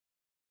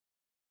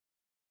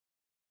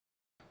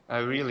I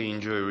really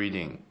enjoy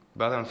reading,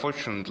 but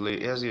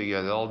unfortunately as you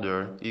get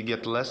older, you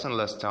get less and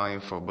less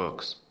time for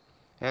books.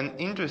 And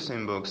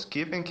interesting books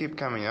keep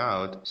coming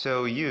out,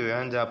 so you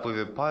end up with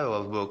a pile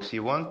of books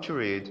you want to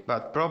read,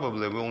 but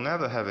probably will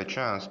never have a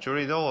chance to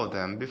read all of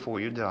them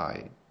before you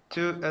die.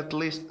 To at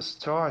least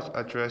start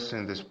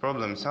addressing this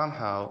problem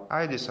somehow,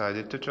 I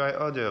decided to try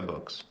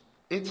audiobooks.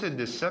 It's a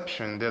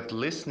deception that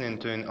listening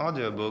to an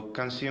audiobook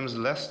consumes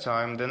less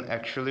time than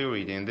actually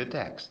reading the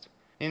text.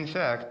 In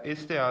fact,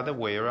 it's the other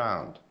way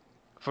around.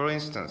 For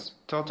instance,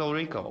 Total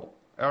Recall.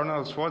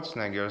 Arnold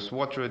Schwarzenegger's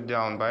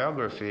watered-down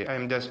biography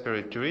I'm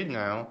desperate to read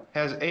now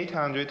has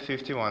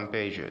 851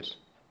 pages.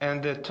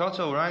 And the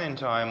total running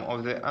time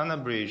of the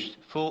unabridged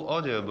full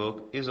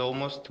audiobook is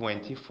almost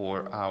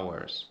 24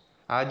 hours.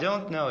 I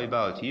don't know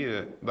about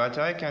you, but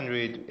I can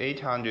read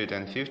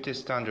 850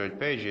 standard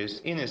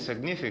pages in a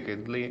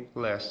significantly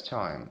less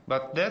time.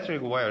 But that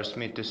requires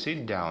me to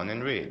sit down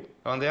and read.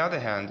 On the other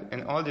hand,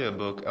 an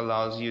audiobook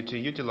allows you to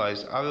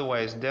utilize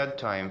otherwise dead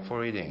time for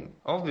reading.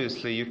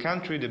 Obviously, you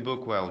can't read a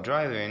book while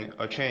driving,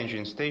 or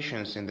changing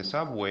stations in the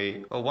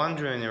subway, or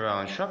wandering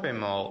around shopping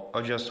mall,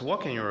 or just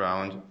walking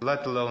around,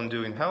 let alone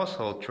doing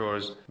household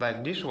chores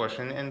like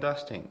dishwashing and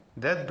dusting.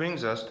 That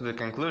brings us to the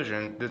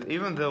conclusion that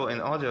even though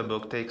an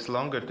audiobook takes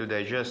longer to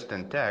digest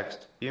than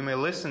text, you may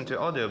listen to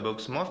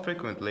audiobooks more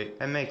frequently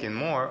and making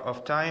more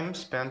of time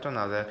spent on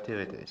other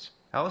activities.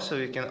 Also,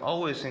 you can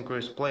always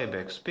increase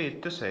playback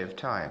speed to save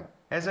time.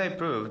 As I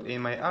proved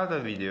in my other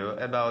video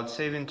about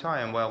saving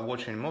time while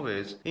watching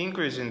movies,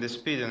 increasing the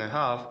speed in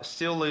half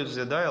still leaves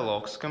the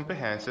dialogues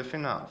comprehensive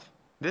enough.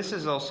 This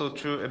is also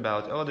true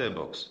about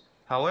audiobooks.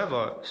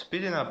 However,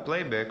 speeding up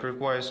playback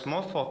requires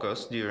more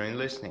focus during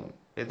listening.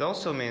 It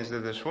also means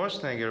that the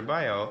Schwarzenegger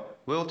bio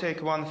will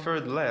take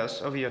 1/3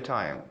 less of your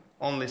time,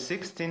 only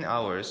 16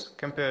 hours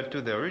compared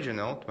to the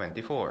original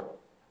 24.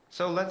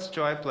 So let's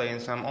try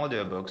playing some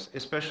audiobooks,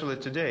 especially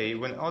today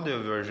when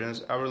audio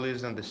versions are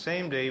released on the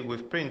same day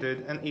with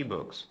printed and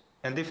ebooks.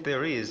 And if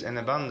there is an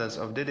abundance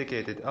of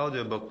dedicated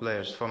audiobook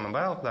players for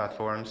mobile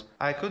platforms,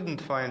 I couldn't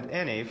find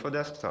any for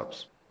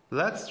desktops.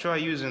 Let's try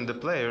using the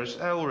players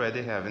I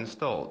already have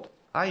installed.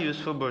 I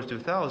use Fuber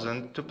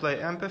 2000 to play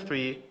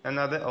MP3 and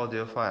other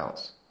audio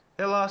files.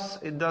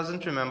 Alas, it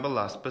doesn't remember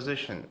last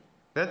position.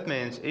 That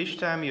means each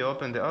time you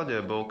open the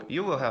audiobook,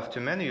 you will have to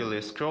manually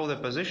scroll the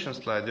position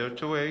slider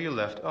to where you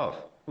left off,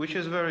 which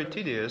is very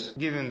tedious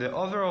given the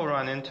overall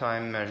running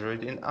time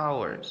measured in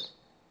hours.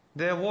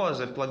 There was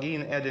a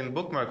plugin adding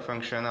bookmark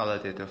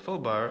functionality to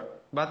Fubar,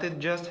 but it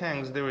just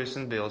hangs the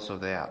recent builds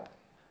of the app.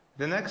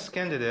 The next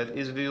candidate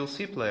is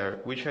VLC Player,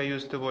 which I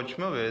use to watch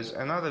movies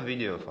and other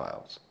video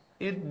files.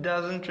 It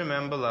doesn't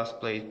remember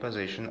last played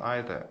position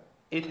either.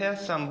 It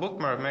has some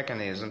bookmark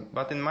mechanism,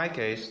 but in my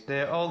case, they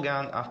are all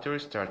gone after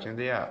restarting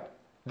the app.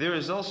 There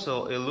is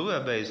also a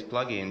Lua-based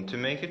plugin to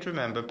make it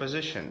remember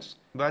positions,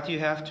 but you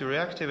have to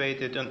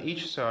reactivate it on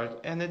each start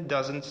and it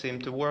doesn't seem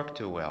to work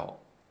too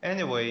well.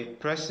 Anyway,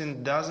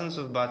 pressing dozens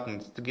of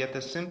buttons to get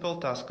a simple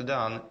task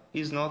done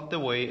is not the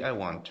way I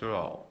want to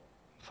roll.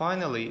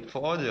 Finally,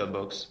 for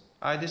audiobooks,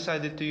 I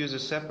decided to use a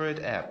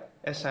separate app,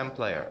 SM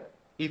Player.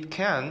 It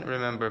can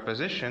remember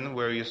position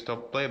where you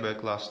stopped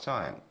playback last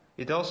time.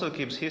 It also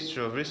keeps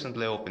history of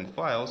recently opened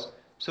files,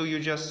 so you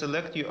just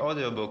select your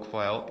audiobook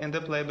file and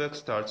the playback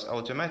starts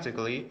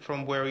automatically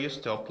from where you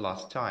stopped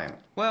last time.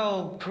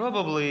 Well,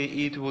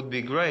 probably it would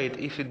be great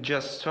if it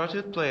just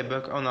started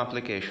playback on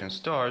application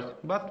start,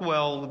 but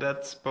well,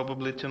 that's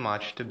probably too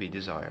much to be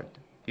desired.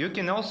 You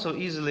can also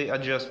easily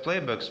adjust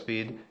playback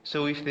speed,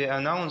 so if the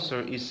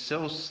announcer is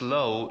so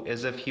slow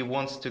as if he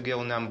wants to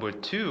go number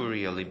 2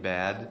 really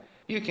bad,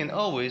 you can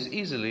always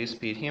easily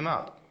speed him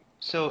up.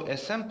 So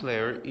SM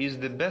Player is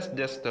the best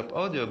desktop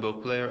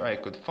audiobook player I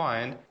could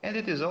find, and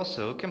it is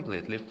also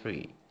completely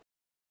free.